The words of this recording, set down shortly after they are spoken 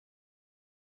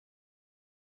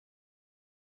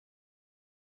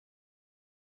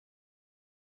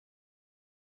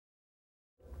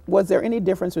was there any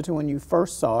difference between when you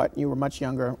first saw it, you were much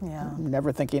younger,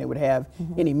 never thinking it would have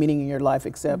any meaning in your life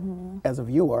except as a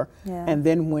viewer, and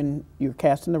then when you're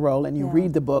cast in the role and you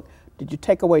read the book, did you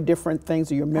take away different things?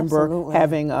 Do you remember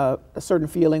having a certain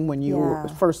feeling when you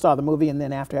first saw the movie and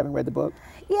then after having read the book?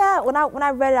 Yeah, when I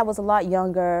read it, I was a lot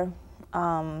younger,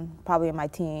 probably in my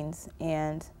teens,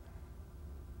 and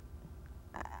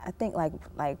I think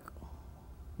like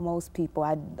most people,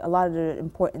 a lot of the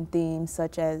important themes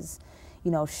such as, you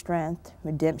know, strength,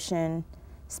 redemption,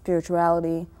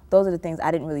 spirituality, those are the things I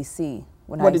didn't really see.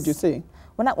 What did you see?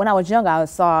 When I was younger, I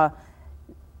saw,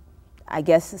 I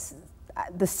guess,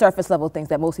 the surface level things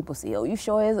that most people see. Oh, you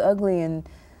sure is ugly, and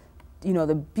you know,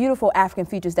 the beautiful African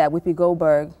features that Whoopi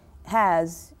Goldberg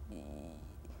has.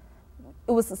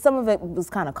 Some of it was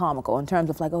kind of comical in terms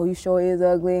of like, oh, you sure is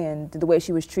ugly, and the way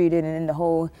she was treated, and then the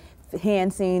whole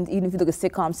hand scenes. Even if you look at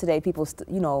sitcoms today, people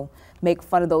you know, make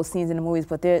fun of those scenes in the movies,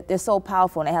 but they're so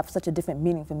powerful and they have such a different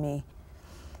meaning for me.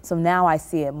 So now I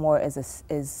see it more as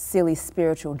Celie's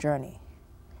spiritual journey.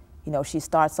 You know, she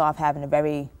starts off having a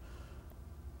very,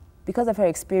 because of her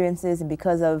experiences and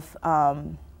because of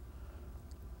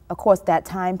course, that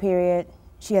time period,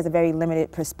 she has a very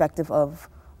limited perspective of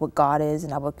what God is,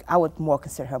 and I would more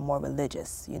consider her more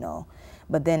religious, you know.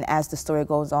 But then as the story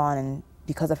goes on, and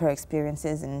because of her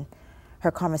experiences and her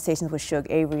conversations with Suge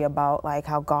Avery about like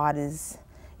how God is,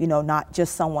 you know, not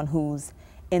just someone who's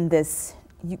in this,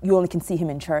 you only can see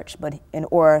him in church, but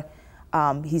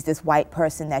he's this white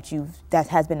person that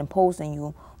has been imposed on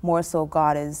you. More so,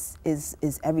 God is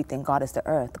everything. God is the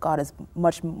earth. God is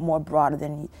much more broader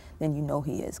than you know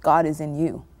he is. God is in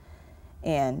you.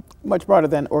 And much broader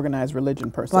than organized religion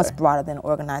per se. Much broader than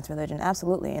organized religion,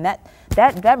 absolutely. And that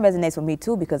resonates with me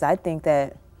too, because I think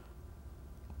that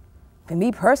for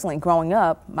me personally, growing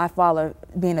up, my father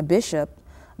being a bishop,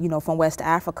 you know, from West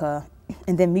Africa,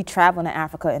 and then me traveling to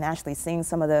Africa and actually seeing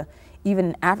some of the, even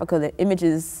in Africa, the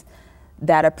images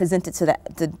that are presented to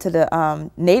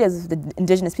the natives, the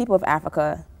indigenous people of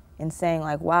Africa, and saying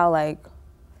like, wow, like,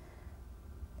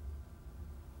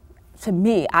 to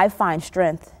me, I find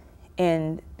strength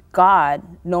in God,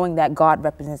 knowing that God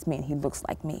represents me and he looks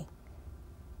like me.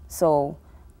 So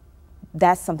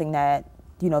that's something that,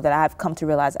 you know, that I've come to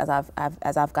realize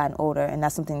as I've gotten older, and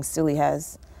that's something Celie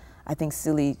has, I think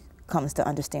Celie comes to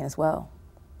understand as well.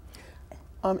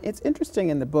 It's interesting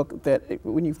in the book that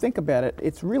when you think about it,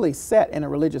 it's really set in a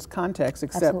religious context,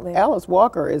 except Absolutely. Alice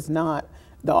Walker is not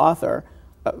the author.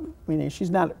 Meaning she's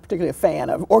not particularly a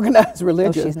fan of organized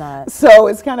religion. No, she's not. So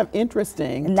it's kind of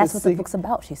interesting. And that's what the book's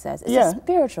about, she says. It's a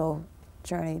spiritual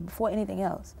journey before anything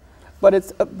else. But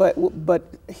it's but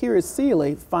here is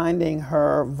Celie finding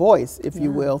her voice, if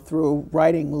you will, through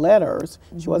writing letters.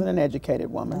 She wasn't an educated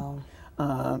woman,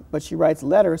 but she writes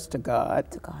letters to God,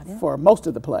 for most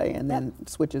of the play, and then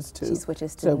switches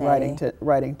to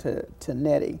writing to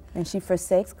Nettie. And she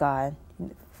forsakes God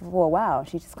for a while.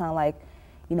 She's just kind of like,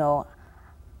 you know,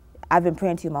 I've been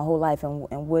praying to you my whole life, and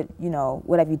what, you know,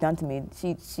 what have you done to me?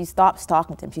 She stops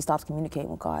talking to him. She stops communicating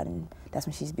with God, and that's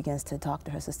when she begins to talk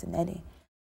to her sister Nettie.